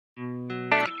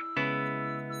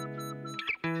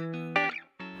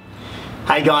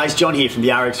Hey guys, John here from the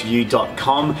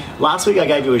RxReview.com. Last week I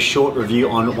gave you a short review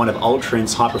on one of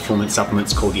Altrient's high performance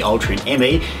supplements called the Altrient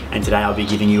ME, and today I'll be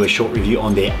giving you a short review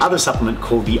on their other supplement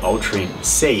called the Altrient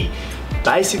C.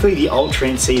 Basically, the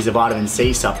Altrient C is a vitamin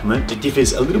C supplement that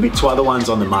differs a little bit to other ones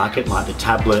on the market, like the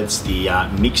tablets, the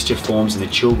mixture forms and the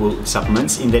chewable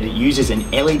supplements, in that it uses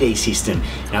an LED system.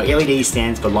 Now, LED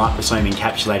stands for liposome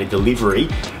encapsulated delivery.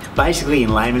 Basically,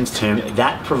 in layman's term,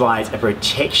 that provides a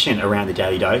protection around the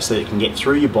daily dose so that it can get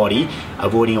through your body,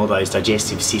 avoiding all those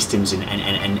digestive systems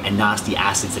and nasty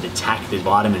acids that attack the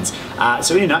vitamins.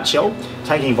 So in a nutshell,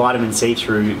 taking vitamin C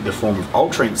through the form of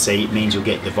Altrient C means you'll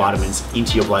get the vitamins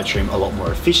into your bloodstream a lot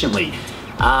more efficiently.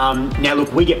 Now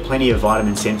look, we get plenty of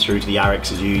vitamins sent through to the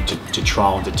RX Review to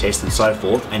trial and to test and so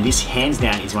forth, and this hands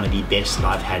down is one of the best that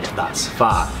I've had thus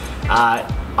far.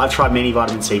 I've tried many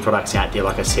vitamin C products out there,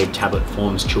 like I said, tablet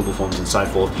forms, chewable forms and so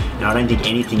forth, and I don't think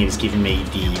anything has given me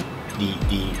the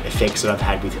effects that I've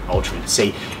had with Altrient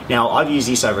C. Now, I've used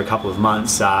this over a couple of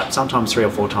months, sometimes 3 or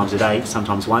 4 times a day,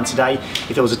 sometimes once a day.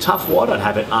 If there was a tough wad, I'd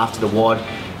have it after the wad,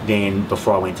 then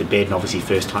before I went to bed, and obviously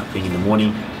first thing in the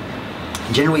morning.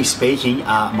 Generally speaking,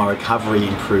 my recovery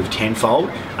improved tenfold.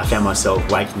 I found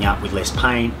myself waking up with less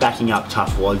pain, backing up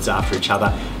tough wads after each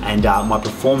other, and my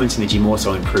performance in the gym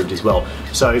also improved as well.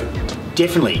 So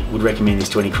definitely would recommend this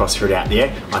to any CrossFitter out there.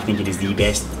 I think it is the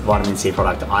best vitamin C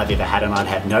product I've ever had, and I'd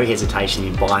have no hesitation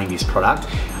in buying this product.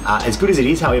 As good as it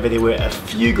is, however, there were a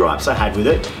few gripes I had with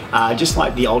it. Just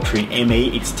like the Altrient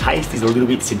ME, its taste is a little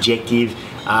bit subjective.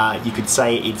 You could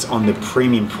say it's on the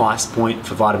premium price point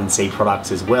for vitamin C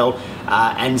products as well.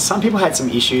 And some people had some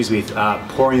issues with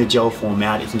pouring the gel form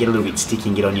out. It can get a little bit sticky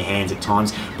and get on your hands at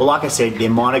times. But like I said, they're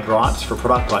minor gripes. For a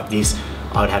product like this,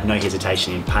 I would have no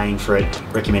hesitation in paying for it,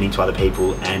 recommending to other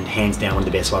people, and hands down one of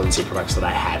the best vitamin C products that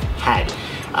I have had.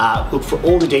 Look, for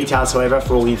all the details, however,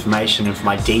 for all the information and for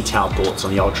my detailed thoughts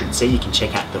on the Altrient C, you can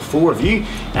check out the full review.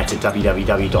 That's at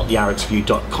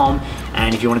www.therxreview.com.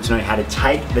 And if you wanted to know how to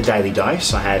take the daily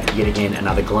dose, I have yet again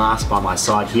another glass by my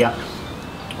side here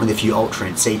with a few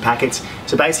Altrient C packets.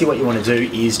 So basically what you want to do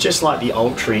is, just like the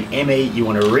Altrient ME, you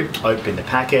want to rip open the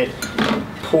packet,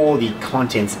 pour the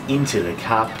contents into the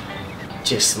cup,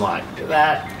 just like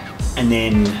that, and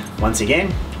then once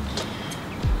again,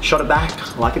 shot it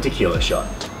back like a tequila shot.